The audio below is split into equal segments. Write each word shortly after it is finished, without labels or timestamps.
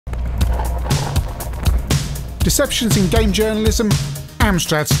Deceptions in Game Journalism,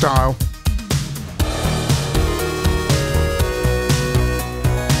 Amstrad style.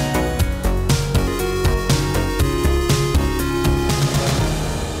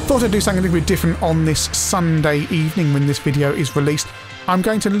 Thought I'd do something a little bit different on this Sunday evening when this video is released. I'm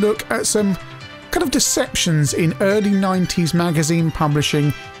going to look at some kind of deceptions in early 90s magazine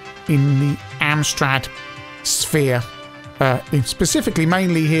publishing in the Amstrad sphere. Specifically,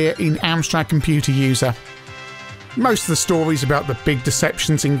 mainly here in Amstrad Computer User. Most of the stories about the big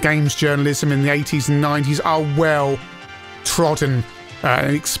deceptions in games journalism in the 80s and 90s are well trodden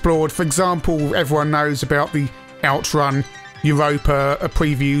and explored. For example, everyone knows about the Outrun Europe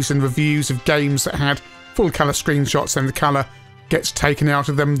previews and reviews of games that had full colour screenshots and the colour gets taken out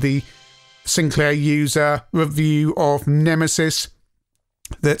of them. The Sinclair user review of Nemesis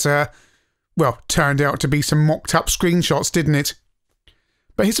that, well, turned out to be some mocked up screenshots, didn't it?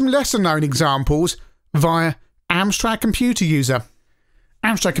 But here's some lesser known examples via Amstrad Computer User.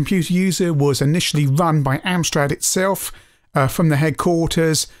 Amstrad Computer User was initially run by Amstrad itself from the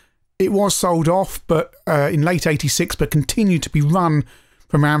headquarters. It was sold off but in late 86, but continued to be run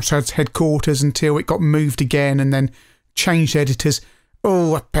from Amstrad's headquarters until it got moved again and then changed editors,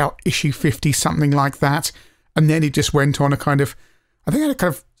 about issue 50, something like that. And then it just went on a kind of, I think it had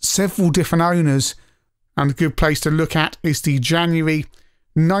kind of several different owners. And a good place to look at is the January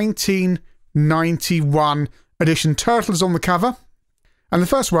 1991 edition. Turtles on the cover. And the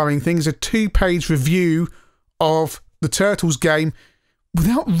first worrying thing is a 2-page review of the Turtles game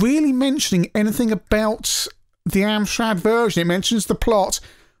without really mentioning anything about the Amstrad version. It mentions the plot,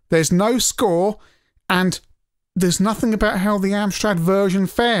 there's no score, and there's nothing about how the Amstrad version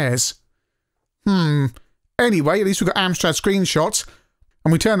fares. Anyway, at least we've got Amstrad screenshots,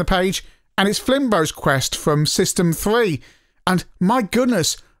 and we turn the page, and it's Flimbo's Quest from System 3. And my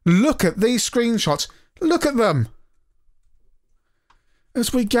goodness, look at these screenshots. Look at them.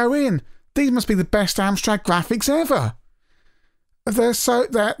 As we go in, these must be the best Amstrad graphics ever. They're so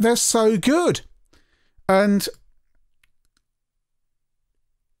good. And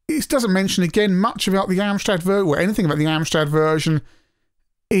it doesn't mention again much about the Amstrad version or anything about the Amstrad version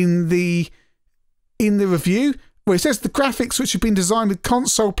in the review, where it says the graphics, which have been designed with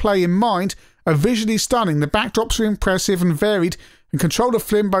console play in mind, are visually stunning. The backdrops are impressive and varied, and control of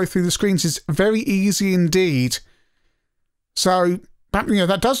Flimbo through the screens is very easy indeed. So,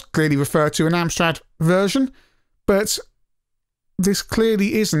 that does clearly refer to an Amstrad version, but this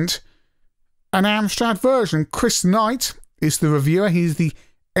clearly isn't an Amstrad version. Chris Knight is the reviewer. He's the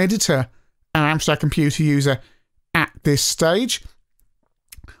editor at Amstrad Computer User at this stage.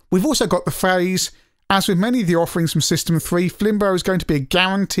 We've also got the phrase, as with many of the offerings from System 3, Flimbo is going to be a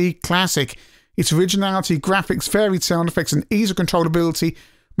guaranteed classic. Its originality, graphics, varied sound effects and ease of controllability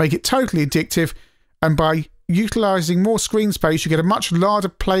make it totally addictive, and by utilising more screen space you get a much larger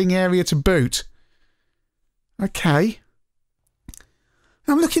playing area to boot. Okay.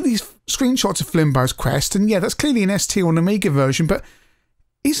 I'm looking at these screenshots of Flimbo's Quest, and yeah, that's clearly an ST or an Amiga version, but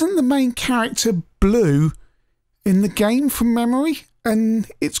isn't the main character blue in the game from memory?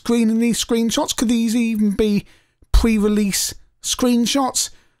 And it's green in these screenshots? Could these even be pre-release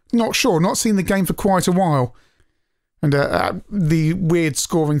screenshots? Not sure, not seen the game for quite a while. And the weird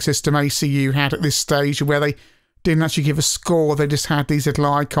scoring system ACU had at this stage, where they didn't actually give a score, they just had these little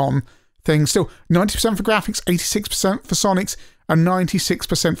icon things. Still, 90% for graphics, 86% for sonics, and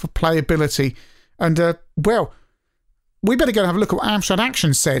 96% for playability. And, well, we better go and have a look at what Amstrad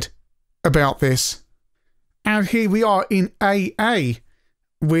Action said about this. And here we are in AA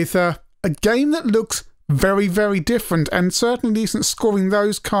with a game that looks very, very different and certainly isn't scoring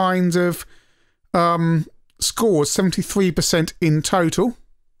those kinds of scores, 73% in total.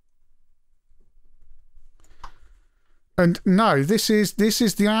 And no, this is the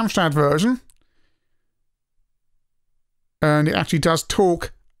Amstrad version. And it actually does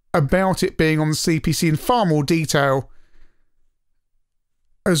talk about it being on the CPC in far more detail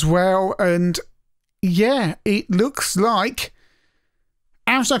as well. And yeah, it looks like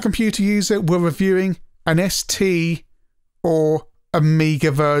Amstrad Computer User were reviewing an ST or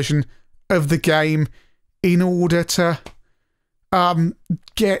Amiga version of the game in order to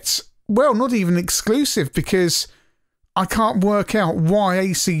get, well, not even exclusive, because I can't work out why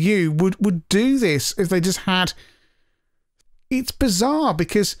ACU would do this if they just had... It's bizarre,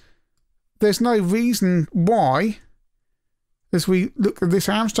 because there's no reason why, as we look at this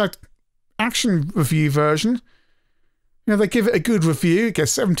Amstrad Action review version, you know, they give it a good review. It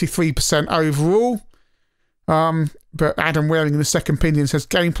gets 73% overall. But Adam Waring in the second opinion says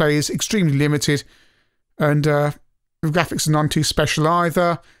gameplay is extremely limited, and the graphics are none too special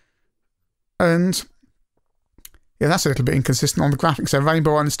either. And Yeah, that's a little bit inconsistent on the graphics there.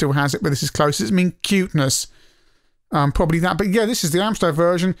 Rainbow Island still has it, but this is closest. I mean, cuteness. Probably that. But yeah, this is the Amstrad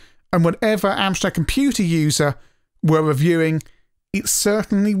version, and whatever Amstrad computer user were reviewing, it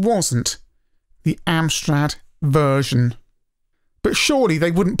certainly wasn't the Amstrad version. But surely they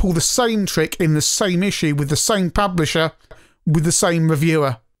wouldn't pull the same trick in the same issue with the same publisher, with the same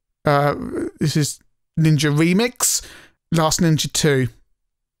reviewer. This is Ninja Remix, Last Ninja 2,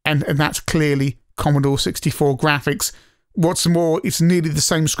 and that's clearly Commodore 64 graphics. What's more, it's nearly the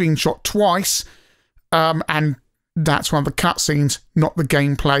same screenshot twice, and that's one of the cutscenes, not the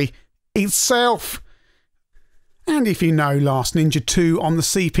gameplay itself. And if you know Last Ninja 2 on the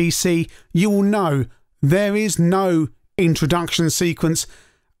CPC, you will know there is no introduction sequence.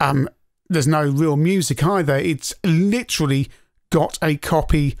 There's no real music either. It's literally got a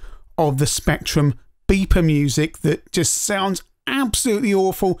copy of the Spectrum beeper music that just sounds absolutely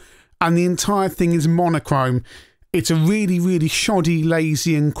awful, and the entire thing is monochrome. It's a really, really shoddy,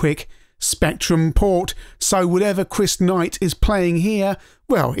 lazy and quick Spectrum port, so whatever Chris Knight is playing here,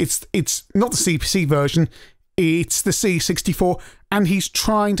 well, it's not the CPC version, it's the C64, and he's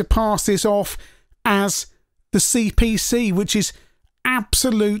trying to pass this off as the CPC, which is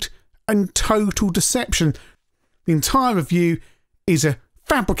absolute and total deception. The entire review is a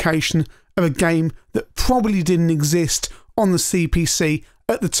fabrication of a game that probably didn't exist on the CPC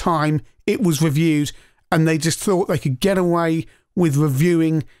at the time it was reviewed, and they just thought they could get away with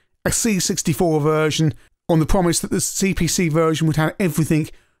reviewing a C64 version on the promise that the CPC version would have everything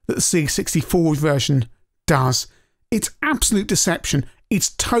that the C64 version does. It's absolute deception.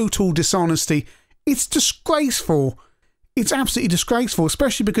 It's total dishonesty. It's disgraceful. It's absolutely disgraceful,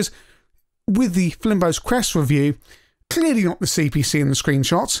 especially because with the Flimbo's Quest review, clearly not the CPC in the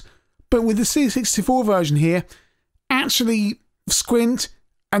screenshots, but with the C64 version here, actually squint,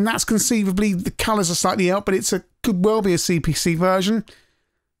 and that's conceivably, the colours are slightly out, but could well be a CPC version.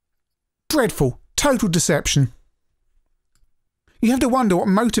 Dreadful. Total deception. You have to wonder what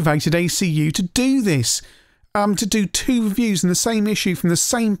motivated ACU to do this. To do two reviews in the same issue from the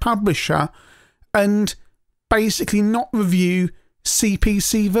same publisher and basically not review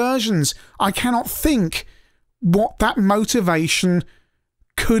CPC versions. I cannot think what that motivation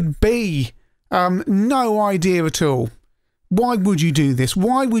could be. No idea at all. Why would you do this?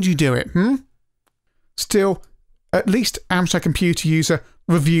 Why would you do it? Still, at least Amstrad Computer User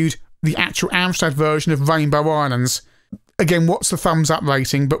reviewed the actual Amstrad version of Rainbow Islands. Again, what's the thumbs up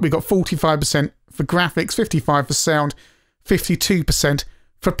rating? But we got 45% for graphics, 55% for sound, 52%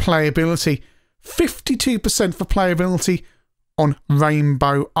 for playability. 52% for playability on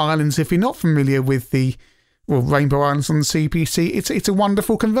Rainbow Islands. If you're not familiar with Rainbow Islands on the CPC, it's a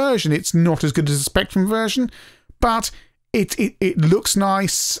wonderful conversion. It's not as good as the Spectrum version, but it looks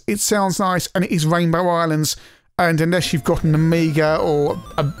nice, it sounds nice, and it is Rainbow Islands. And unless you've got an Amiga or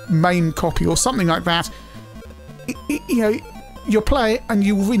a main copy or something like that, you'll play it and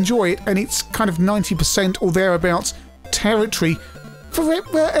you'll enjoy it, and it's kind of 90% or thereabouts territory for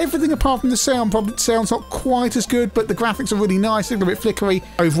it, where everything apart from the sound probably sounds not quite as good, but the graphics are really nice, a little bit flickery.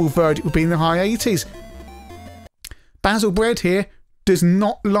 Overall verdict would be in the high 80s. Basil Bread here does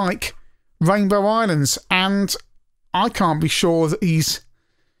not like Rainbow Islands, and I can't be sure that he's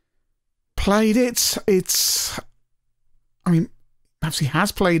played it. I mean, perhaps he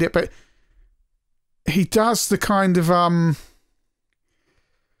has played it, but he does the kind of,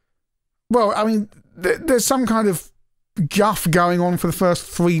 well, I mean, there's some kind of guff going on for the first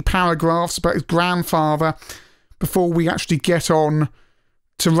 3 paragraphs about his grandfather before we actually get on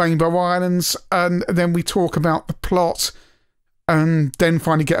to Rainbow Islands, and then we talk about the plot, and then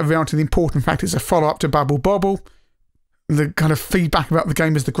finally get around to the important fact it's a follow-up to Bubble Bobble. The kind of feedback about the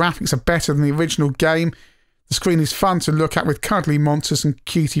game is the graphics are better than the original game. The screen is fun to look at with cuddly monsters and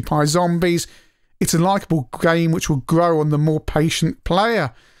cutie pie zombies. It's a likeable game which will grow on the more patient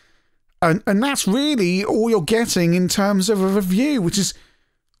player. And that's really all you're getting in terms of a review, which is,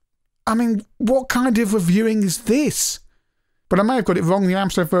 I mean, what kind of reviewing is this? But I may have got it wrong. The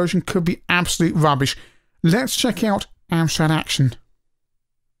Amstrad version could be absolute rubbish. Let's check out Amstrad Action.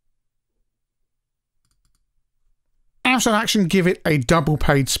 Amstrad Action give it a double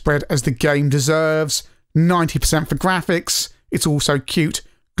page spread as the game deserves. 90% for graphics. It's also cute,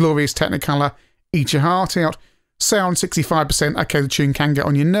 glorious Technicolor, eat your heart out. Sound 65%, okay, the tune can get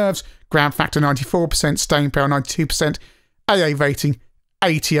on your nerves. Grab factor 94%, staying power 92%, AA rating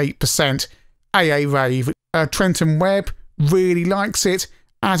 88%, AA rave. Trenton Webb really likes it.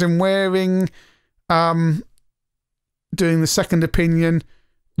 Adam Waring, doing the second opinion,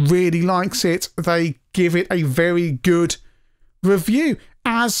 really likes it. They give it a very good review,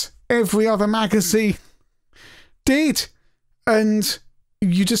 as every other magazine did. And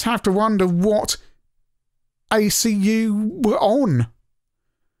you just have to wonder what ACU were on.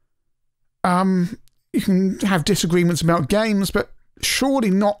 You can have disagreements about games, but surely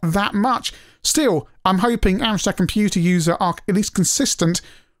not that much. Still, I'm hoping Amstrad computer users are at least consistent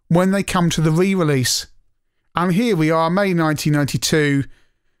when they come to the re-release. And here we are, May 1992,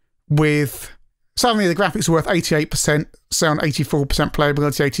 with suddenly the graphics are worth 88%, sound 84%,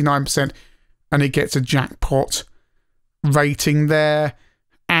 playability 89%, and it gets a jackpot rating there.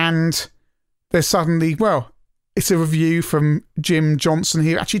 And there's suddenly, well, it's a review from Jim Johnson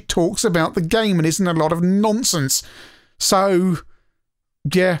here. Actually talks about the game and isn't a lot of nonsense. So,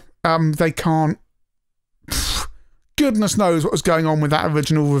 yeah, they can't... Goodness knows what was going on with that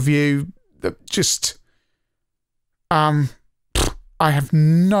original review. Just... I have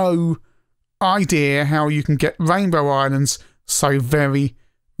no idea how you can get Rainbow Islands so very,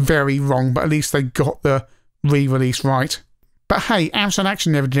 very wrong, but at least they got the re-release right. But hey, Amstrad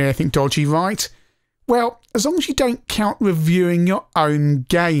Action never did anything dodgy, right? Well, as long as you don't count reviewing your own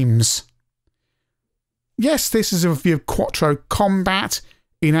games. Yes, this is a review of Quattro Combat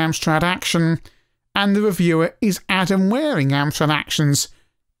in Amstrad Action, and the reviewer is Adam Waring, Amstrad Action's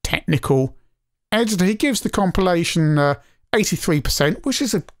technical editor. He gives the compilation 83%, which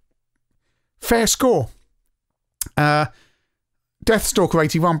is a fair score. Deathstalker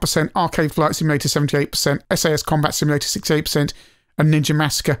 81%, Arcade Flight Simulator 78%, SAS Combat Simulator 68%, and Ninja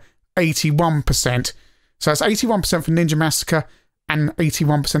Massacre 81%. So that's 81% for Ninja Massacre and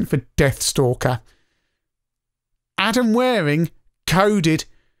 81% for Deathstalker. Adam Waring coded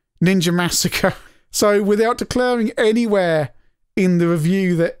Ninja Massacre. So without declaring anywhere in the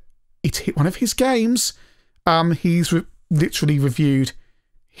review that it hit one of his games, he's literally reviewed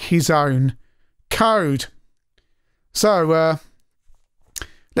his own code. So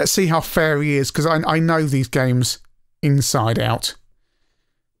let's see how fair he is, because I know these games inside out.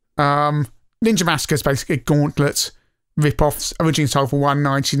 Ninja Massacre is basically a Gauntlet rip-off, originally sold for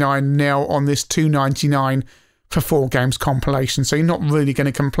 $1.99, now on this $2.99 for 4 games compilation, so you're not really going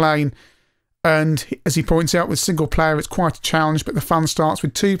to complain. And as he points out, with single player it's quite a challenge, but the fun starts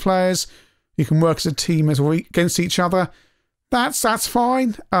with 2 players. You can work as a team against each other. That's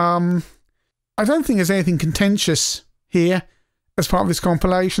fine. I don't think there's anything contentious here as part of this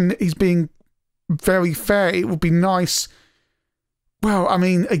compilation. He's being very fair. It would be nice. Well, I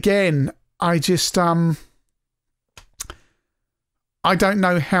mean, again, I just I don't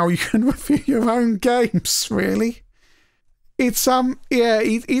know how you can review your own games, really. It's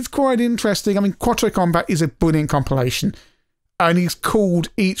it's quite interesting. I mean, Quattro Combat is a brilliant compilation, and he's called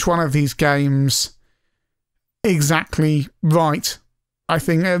each one of these games exactly right. I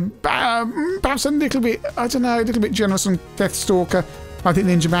think perhaps a little bit, I don't know, a little bit generous on Deathstalker. I think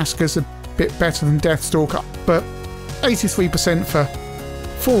Ninja Massacre's a bit better than Deathstalker, but 83% for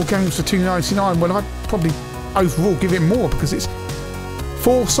 4 games for $2.99. Well, I'd probably overall give it more, because it's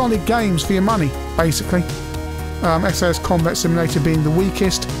 4 solid games for your money, basically. SAS Combat Simulator being the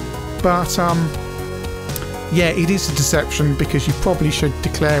weakest, but yeah, it is a deception, because you probably should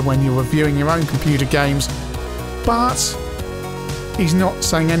declare when you're reviewing your own computer games. But he's not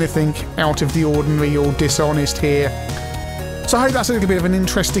saying anything out of the ordinary or dishonest here. So I hope that's a little bit of an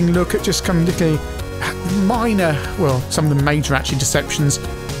interesting look at just kind of little minor, well, some of the major actually deceptions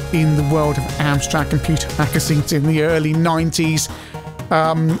in the world of Amstrad computer magazines in the early 90s.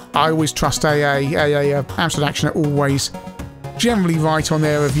 I always trust AA. Amstrad Action are always generally right on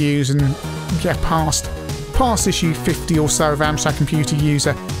their reviews, and yeah, past issue 50 or so of Amstrad Computer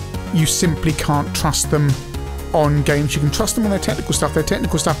User, you simply can't trust them on games. You can trust them on their technical stuff. Their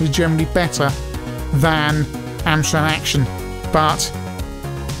technical stuff is generally better than Amstrad Action, but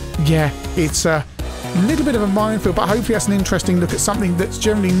yeah, it's a little bit of a minefield, but hopefully that's an interesting look at something that's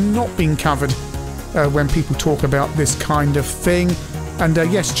generally not been covered when people talk about this kind of thing. And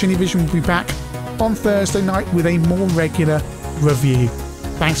yes, ChinnyVision will be back on Thursday night with a more regular review.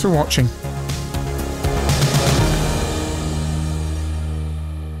 Thanks for watching.